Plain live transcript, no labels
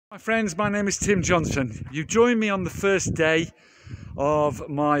Hi friends, my name is Tim Johnson. You joined me on the first day of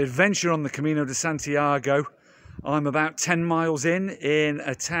my adventure on the Camino de Santiago. I'm about 10 miles in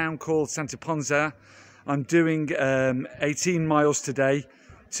a town called Santa Ponsa. I'm doing 18 miles today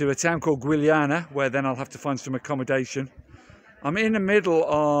to a town called Guiliana, where then I'll have to find some accommodation. I'm in the middle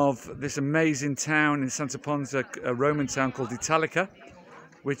of this amazing town in Santa Ponsa, a Roman town called Italica,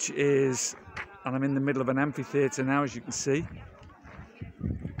 and I'm in the middle of an amphitheatre now, as you can see.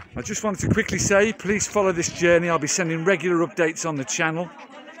 I just wanted to quickly say, please follow this journey. I'll be sending regular updates on the channel,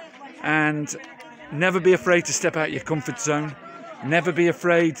 and never be afraid to step out your comfort zone. Never be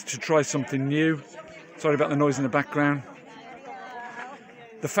afraid to try something new. Sorry about the noise in the background.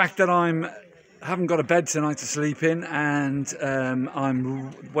 The fact that I haven't got a bed tonight to sleep in, and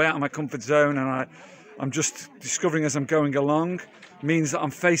I'm way out of my comfort zone, and I'm just discovering as I'm going along, means that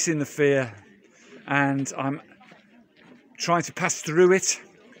I'm facing the fear and I'm trying to pass through it.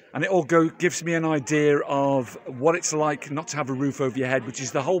 And it all gives me an idea of what it's like not to have a roof over your head, which is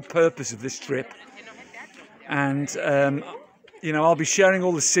the whole purpose of this trip. And, you know, I'll be sharing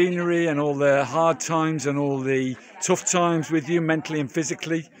all the scenery and all the hard times and all the tough times with you, mentally and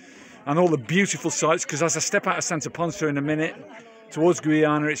physically, and all the beautiful sights. Because as I step out of Santa Ponsa in a minute, towards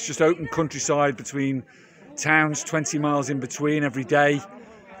Guyana, it's just open countryside between towns, 20 miles in between every day.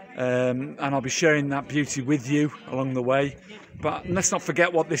 And I'll be sharing that beauty with you along the way. But let's not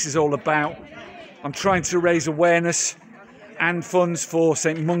forget what this is all about. I'm trying to raise awareness and funds for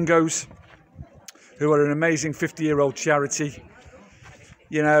St. Mungo's, who are an amazing 50-year-old charity.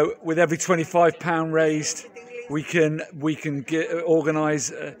 You know, with every £25 raised, we can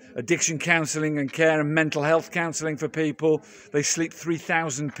organise addiction counselling and care and mental health counselling for people. They sleep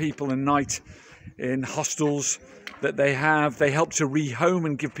 3,000 people a night in hostels that they have. They help to rehome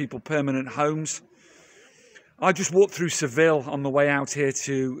and give people permanent homes. I just walked through Seville on the way out here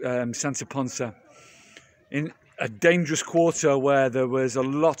to Santa Ponsa, in a dangerous quarter where there was a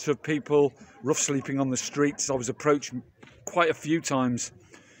lot of people rough sleeping on the streets. I was approached quite a few times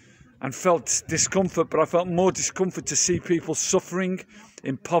and felt discomfort, but I felt more discomfort to see people suffering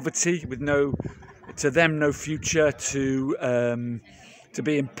in poverty with no future, to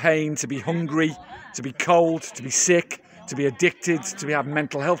be in pain, to be hungry, to be cold, to be sick, to be addicted, to have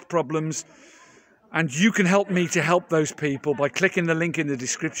mental health problems. And you can help me to help those people by clicking the link in the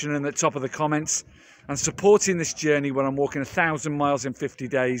description and at the top of the comments and supporting this journey where I'm walking 1,000 miles in 50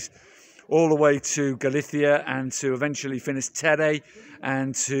 days, all the way to Galicia and to eventually finish Terre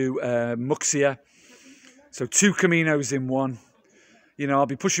and to Muxia. So 2 Caminos in one. You know, I'll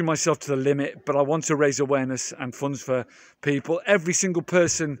be pushing myself to the limit, but I want to raise awareness and funds for people. Every single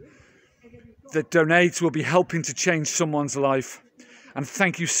person that donates will be helping to change someone's life. And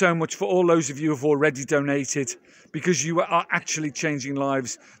thank you so much for all those of you who have already donated, because you are actually changing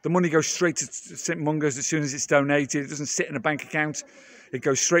lives. The money goes straight to St. Mungo's as soon as it's donated. It doesn't sit in a bank account. It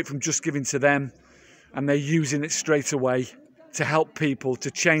goes straight from Just Giving to them, and they're using it straight away to help people, to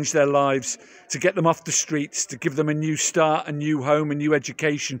change their lives, to get them off the streets, to give them a new start, a new home, a new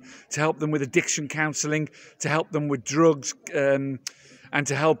education, to help them with addiction counselling, to help them with drugs, and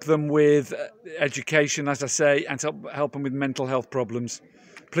to help them with education, as I say, and to help them with mental health problems.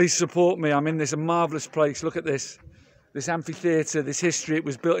 Please support me. I'm in this marvellous place. Look at this amphitheatre, this history. It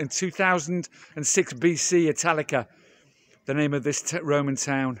was built in 2006 BC, Italica, the name of this Roman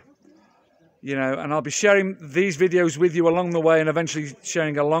town. You know, and I'll be sharing these videos with you along the way, and eventually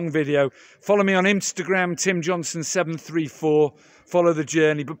sharing a long video. Follow me on Instagram, TimJohnson734. Follow the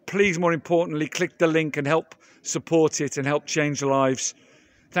journey, but please, more importantly, click the link and help support it and help change lives.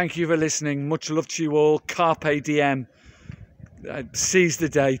 Thank you for listening. Much love to you all. Carpe Diem. Seize the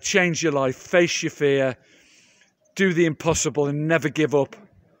day. Change your life. Face your fear. Do the impossible and never give up.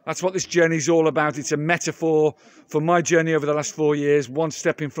 That's what this journey is all about. It's a metaphor for my journey over the last 4 years, one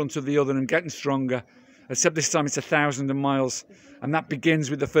step in front of the other and getting stronger. Except this time it's 1,000 miles. And that begins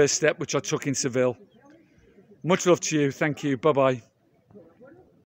with the first step, which I took in Seville. Much love to you. Thank you. Bye-bye.